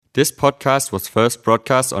This podcast was first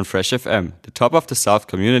broadcast on Fresh FM, the top of the South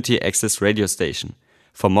community access radio station.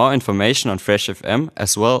 For more information on Fresh FM,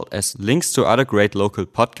 as well as links to other great local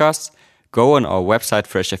podcasts, go on our website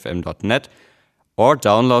freshfm.net or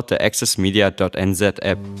download the accessmedia.nz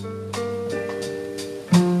app.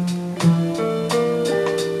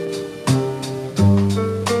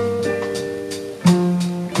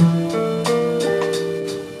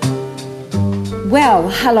 Well,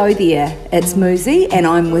 hello there, it's Muzi and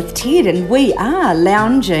I'm with Ted and we are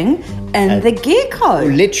lounging in the Gecko.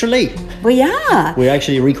 Literally. We are. We're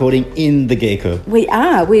actually recording in the Gecko. We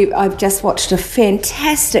are. I've just watched a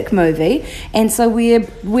fantastic movie and so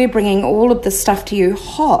we're bringing all of the stuff to you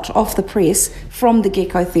hot off the press from the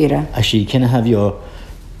Gecko Theatre. Actually, can I have your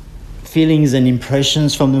feelings and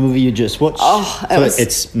impressions from the movie you just watched?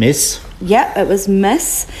 It's Miss. Yeah, it was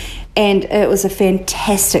Miss. And it was a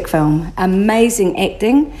fantastic film, amazing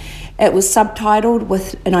acting. It was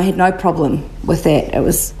subtitled and I had no problem with that. It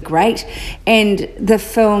was great. And the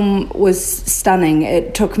film was stunning.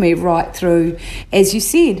 It took me right through, as you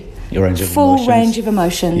said, full range of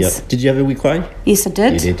emotions. Yep. Did you have a wee cry? Yes, I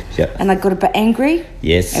did. You did, yeah. And I got a bit angry.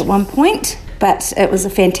 Yes. At one point. But it was a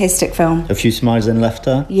fantastic film. A few smiles and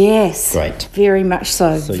laughter? Yes. Great. Very much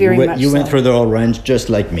so. You went through the whole range just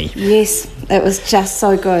like me. Yes, it was just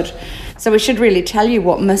so good. So we should really tell you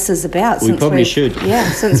what Miss is about. We probably should.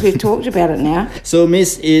 Yeah, since we've talked about it now. So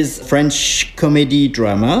Miss is French comedy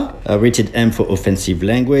drama, rated M for offensive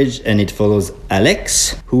language, and it follows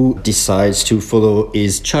Alex, who decides to follow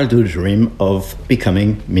his childhood dream of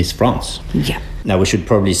becoming Miss France. Yeah. Now we should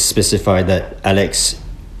probably specify that Alex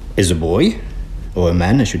is a boy. Or a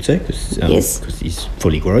man, I should say, because he's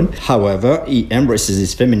fully grown. However, he embraces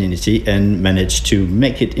his femininity and managed to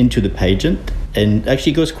make it into the pageant and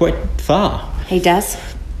actually goes quite far. He does.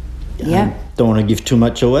 Yeah. Don't want to give too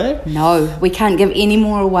much away. No, we can't give any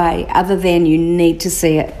more away other than you need to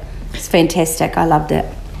see it. It's fantastic. I loved it.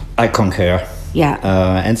 I concur.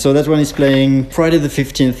 Yeah. And so that one is playing Friday the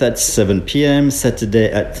 15th at 7 p.m, Saturday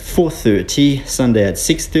at 4:30, Sunday at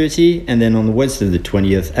 6:30, and then on Wednesday the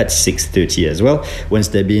 20th at 6:30 as well.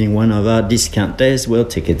 Wednesday being one of our discount days, well,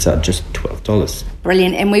 tickets are just $12.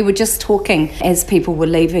 Brilliant. And we were just talking as people were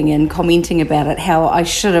leaving and commenting about it, how I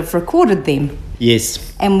should have recorded them.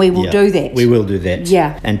 Yes. And we will do that. We will do that.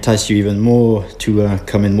 Yeah. Entice you even more to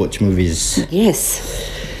come and watch movies.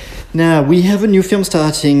 Yes. Now, we have a new film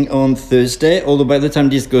starting on Thursday, although by the time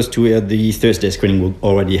this goes to air, the Thursday screening will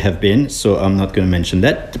already have been, so I'm not going to mention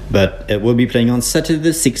that. But it will be playing on Saturday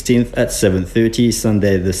the 16th at 7:30,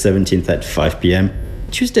 Sunday the 17th at 5 p.m,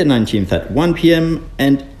 Tuesday 19th at 1 p.m,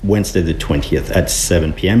 and Wednesday the 20th at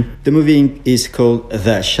 7 p.m. The movie is called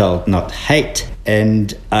Thou Shalt Not Hate,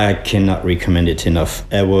 and I cannot recommend it enough.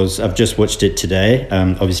 I've just watched it today.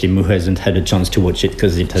 Obviously, Mu hasn't had a chance to watch it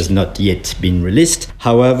because it has not yet been released.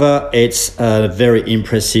 However, it's a very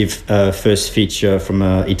impressive first feature from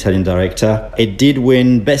an Italian director. It did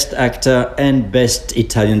win Best Actor and Best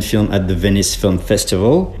Italian Film at the Venice Film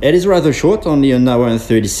Festival. It is rather short, only an hour and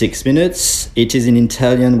 36 minutes. It is in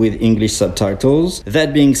Italian with English subtitles.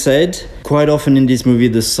 That being said, quite often in this movie,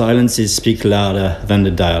 the silences speak louder than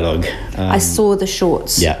the dialogue. I saw the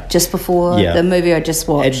shorts just before the movie I just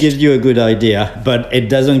watched. It gives you a good idea, but it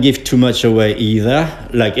doesn't give too much away either.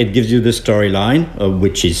 Like, it gives you the storyline,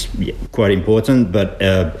 which is quite important, but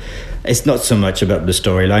it's not so much about the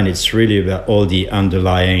storyline. It's really about all the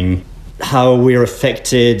underlying, how we're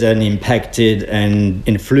affected and impacted and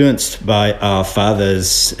influenced by our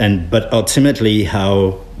fathers, but ultimately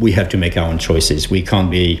how we have to make our own choices. We can't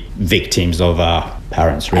be victims of our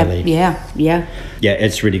parents, really. Yeah,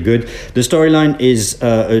 it's really good. The storyline is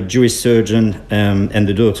a Jewish surgeon and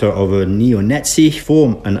the daughter of a neo-Nazi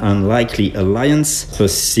form an unlikely alliance. So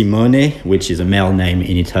Simone, which is a male name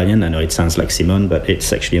in Italian, I know it sounds like Simone, but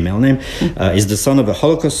it's actually a male name, is the son of a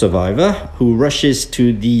Holocaust survivor who rushes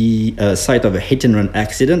to the site of a hit-and-run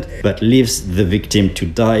accident, but leaves the victim to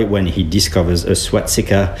die when he discovers a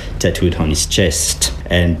swastika tattooed on his chest.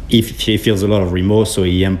 And he feels a lot of remorse, so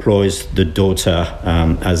he employs the daughter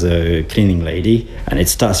as a cleaning lady, and it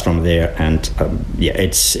starts from there. And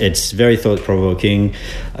it's very thought-provoking,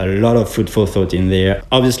 a lot of food for thought in there.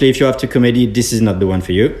 Obviously, if you're after comedy, this is not the one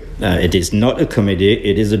for you. It is not a comedy,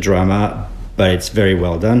 it is a drama, but it's very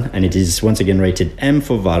well done, and it is once again rated M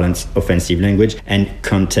for violence, offensive language, and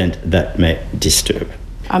content that may disturb.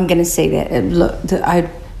 I'm going to see that. I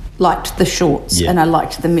liked the shorts and I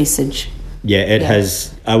liked the message. Yeah, it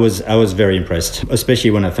has. I was very impressed,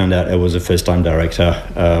 especially when I found out it was a first-time director.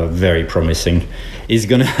 Very promising. He's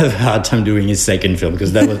gonna have a hard time doing his second film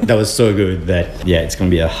because that was so good that it's gonna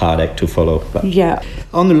be a hard act to follow. But Yeah.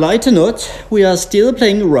 on a lighter note, we are still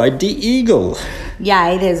playing Ride the Eagle.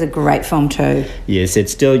 Yay, there's a great film too. Yes,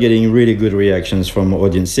 it's still getting really good reactions from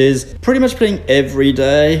audiences. Pretty much playing every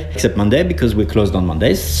day, except Monday because we're closed on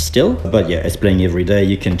Mondays still. But yeah, it's playing every day.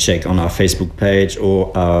 You can check on our Facebook page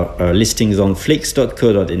or our listings on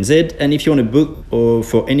flix.co.nz. And if you want to book or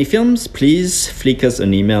for any films, please flick us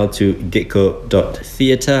an email to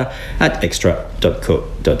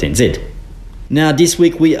gecko.theatre@extra.co.nz. Now, this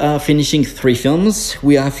week we are finishing 3 films.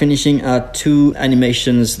 We are finishing our 2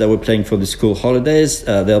 animations that we're playing for the school holidays.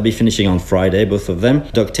 They'll be finishing on Friday, both of them.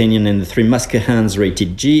 D'Artagnan and the Three Musketeers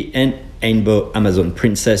rated G and Rainbow Amazon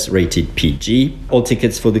Princess rated PG. All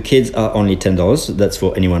tickets for the kids are only $10. That's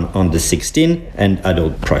for anyone under 16. And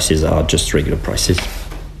adult prices are just regular prices.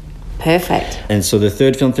 Perfect. And so the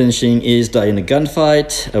third film finishing is Die in a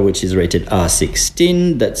Gunfight, which is rated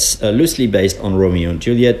R16. That's loosely based on Romeo and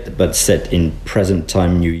Juliet, but set in present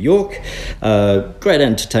time New York. Great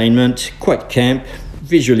entertainment, quite camp,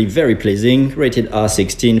 visually very pleasing, rated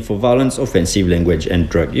R16 for violence, offensive language and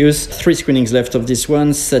drug use. 3 screenings left of this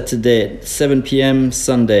one, Saturday at 7 p.m,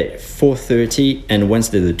 Sunday 4:30 and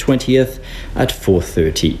Wednesday the 20th at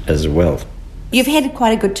 4:30 as well. You've had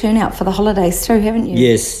quite a good turnout for the holidays too, haven't you?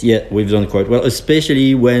 Yes, we've done quite well,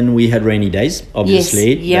 especially when we had rainy days,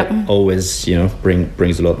 obviously. Yes, yep. That always,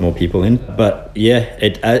 brings a lot more people in. But yeah,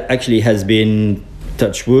 it actually has been,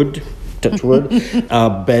 touch wood, our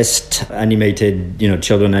best animated,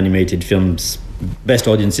 children animated films, best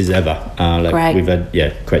audiences ever. Great. We've had,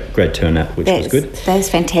 great turnout, which was good. That's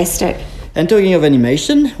fantastic. And talking of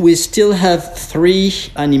animation, we still have 3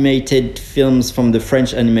 animated films from the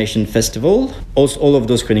French Animation Festival. Also, all of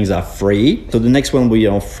those screenings are free. So the next one will be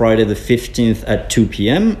on Friday the 15th at 2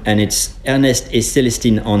 p.m. And it's Ernest et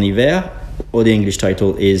Célestine en hiver, or the English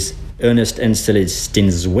title is Ernest and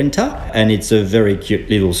Celestine's Winter. And it's a very cute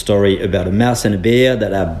little story about a mouse and a bear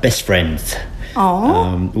that are best friends.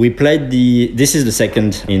 We played this is the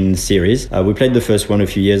second in the series. We played the first one a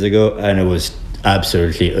few years ago and it was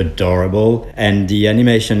absolutely adorable, and the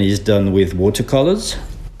animation is done with watercolors.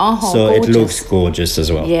 So gorgeous. It looks gorgeous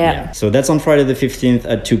as well. Yeah. So that's on Friday the 15th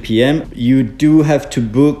at 2 p.m. You do have to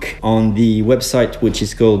book on the website, which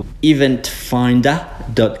is called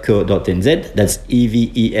eventfinda.co.nz. That's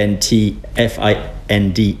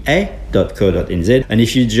eventfinda.co.nz. And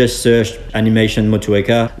if you just search animation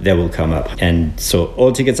Motueka, they will come up. And so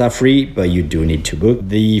all tickets are free, but you do need to book.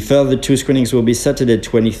 The further 2 screenings will be Saturday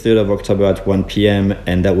 23rd of October at 1 p.m.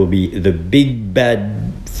 and that will be The Big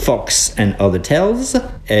Bad Fox and Other Tales.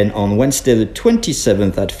 And on Wednesday the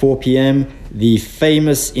 27th at 4 p.m, the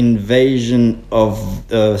famous invasion of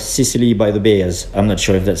Sicily by the bears. I'm not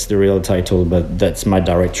sure if that's the real title, but that's my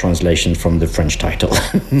direct translation from the French title.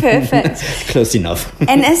 Perfect. Close enough.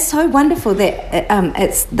 And it's so wonderful that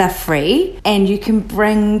they're free and you can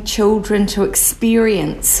bring children to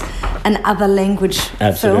experience an other language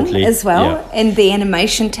film as well. Yeah. And the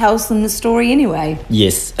animation tells them the story anyway.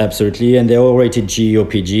 Yes, absolutely. And they're all rated G or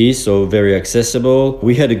PG, so very accessible.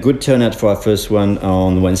 We had a good turnout for our first one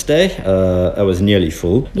on Wednesday. I was nearly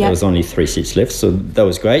full. Yep. There was only 3 seats left, so that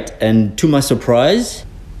was great. And to my surprise,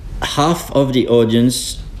 half of the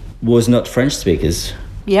audience was not French speakers.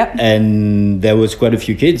 Yep. And there was quite a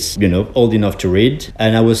few kids, old enough to read.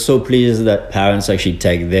 And I was so pleased that parents actually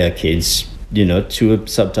take their kids, to a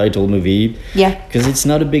subtitle movie. Yeah. Because it's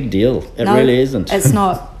not a big deal. It really isn't. It's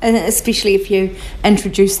not. And especially if you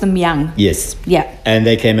introduce them young. Yes. Yeah. And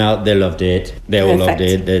they came out, they loved it. They all loved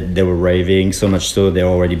it. They were raving, so much so they're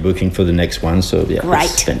already booking for the next one. So yeah,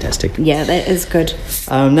 great. It's fantastic. Yeah, that is good.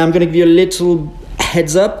 Now I'm going to give you a little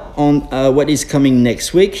heads up on what is coming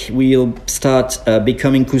next week. We'll start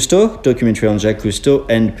Becoming Cousteau, documentary on Jacques Cousteau,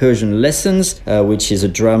 and Persian Lessons, which is a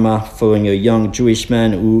drama following a young Jewish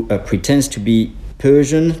man who pretends to be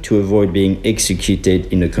Persian to avoid being executed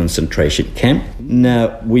in a concentration camp.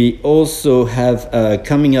 Now, we also have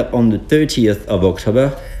coming up on the 30th of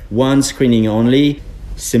October, one screening only,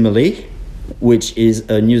 Simile, which is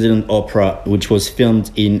a New Zealand opera which was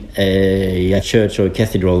filmed in a church or a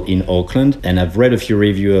cathedral in Auckland. And I've read a few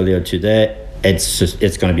reviews earlier today.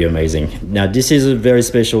 It's going to be amazing. Now, this is a very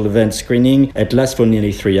special event screening. It lasts for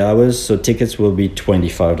nearly 3 hours, so tickets will be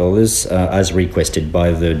 $25 as requested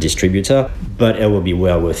by the distributor, but it will be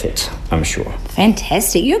well worth it, I'm sure.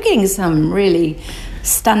 Fantastic. You're getting some really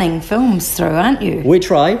stunning films through, aren't you? We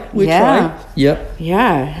try. Yep.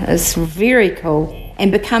 Yeah, it's very cool.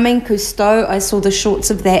 And Becoming Cousteau, I saw the shorts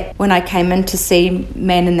of that when I came in to see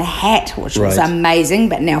Man in the Hat, which was amazing,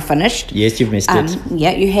 but now finished. Yes, you've missed it. Yeah,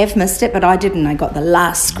 you have missed it, but I didn't. I got the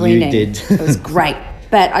last screening. You did. It was great.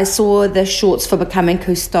 But I saw the shorts for Becoming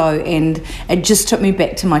Cousteau, and it just took me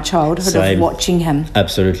back to my childhood of watching him.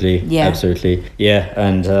 Absolutely. Yeah. Absolutely. Yeah,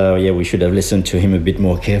 and we should have listened to him a bit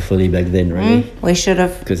more carefully back then, really. We should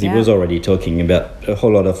have. Because he was already talking about a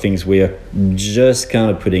whole lot of things we are just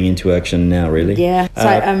kind of putting into action now, really. Yeah, so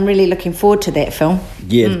I'm really looking forward to that film.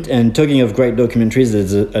 Yeah, and talking of great documentaries,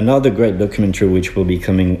 there's another great documentary which will be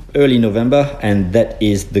coming early November, and that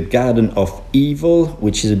is The Garden of Evil,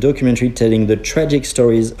 which is a documentary telling the tragic stories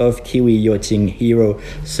of Kiwi yachting hero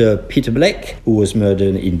Sir Peter Blake, who was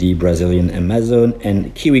murdered in the Brazilian Amazon,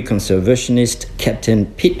 and Kiwi conservationist Captain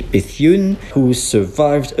Pete Bethune, who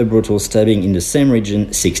survived a brutal stabbing in the same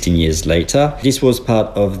region 16 years later. This was part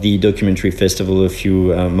of the documentary festival a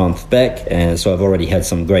few months back, and so I've already had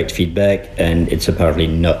some great feedback, and it's apparently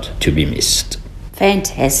not to be missed.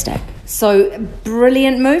 Fantastic. So,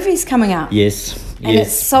 brilliant movies coming up. Yes. And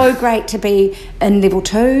it's so great to be in level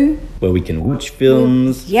 2. Where we can watch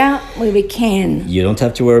films. Where we can. You don't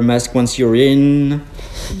have to wear a mask once you're in.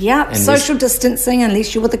 Yeah, social distancing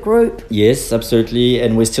unless you're with a group. Yes, absolutely.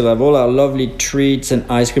 And we still have all our lovely treats and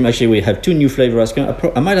ice cream. Actually, we have 2 new flavor ice cream.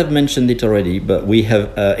 I might have mentioned it already, but we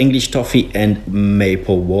have English toffee and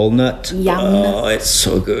maple walnut. Yum. Oh, it's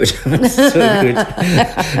so good. It's so good.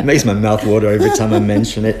 It makes my mouth water every time I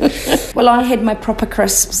mention it. Well, I had my proper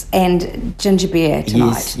crisps and ginger beer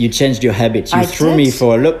tonight. Yes, you changed your habits. You threw me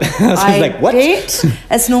for a loop. I was like, what?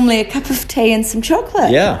 It's normally a cup of tea and some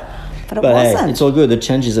chocolate. Yeah. But it wasn't. Hey, it's all good. The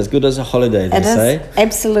change is as good as a holiday, they say.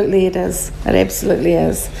 Absolutely it is. It absolutely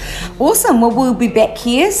is. Awesome. Well, we'll be back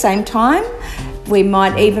here, same time. We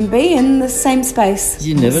might even be in the same space.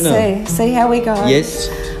 You never know. See how we go. Yes.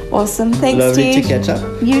 Awesome. Thanks, Lovely Ted. to catch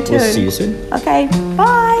up. You too. We'll see you soon. Okay.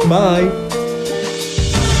 Bye. Bye.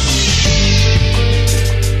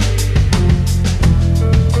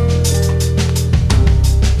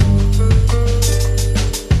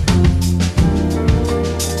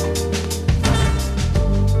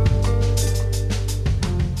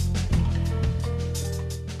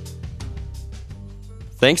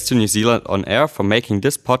 Thanks to New Zealand On Air for making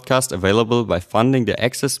this podcast available by funding the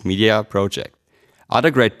Access Media project.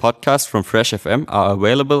 Other great podcasts from Fresh FM are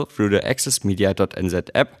available through the accessmedia.nz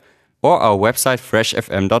app or our website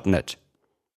freshfm.net.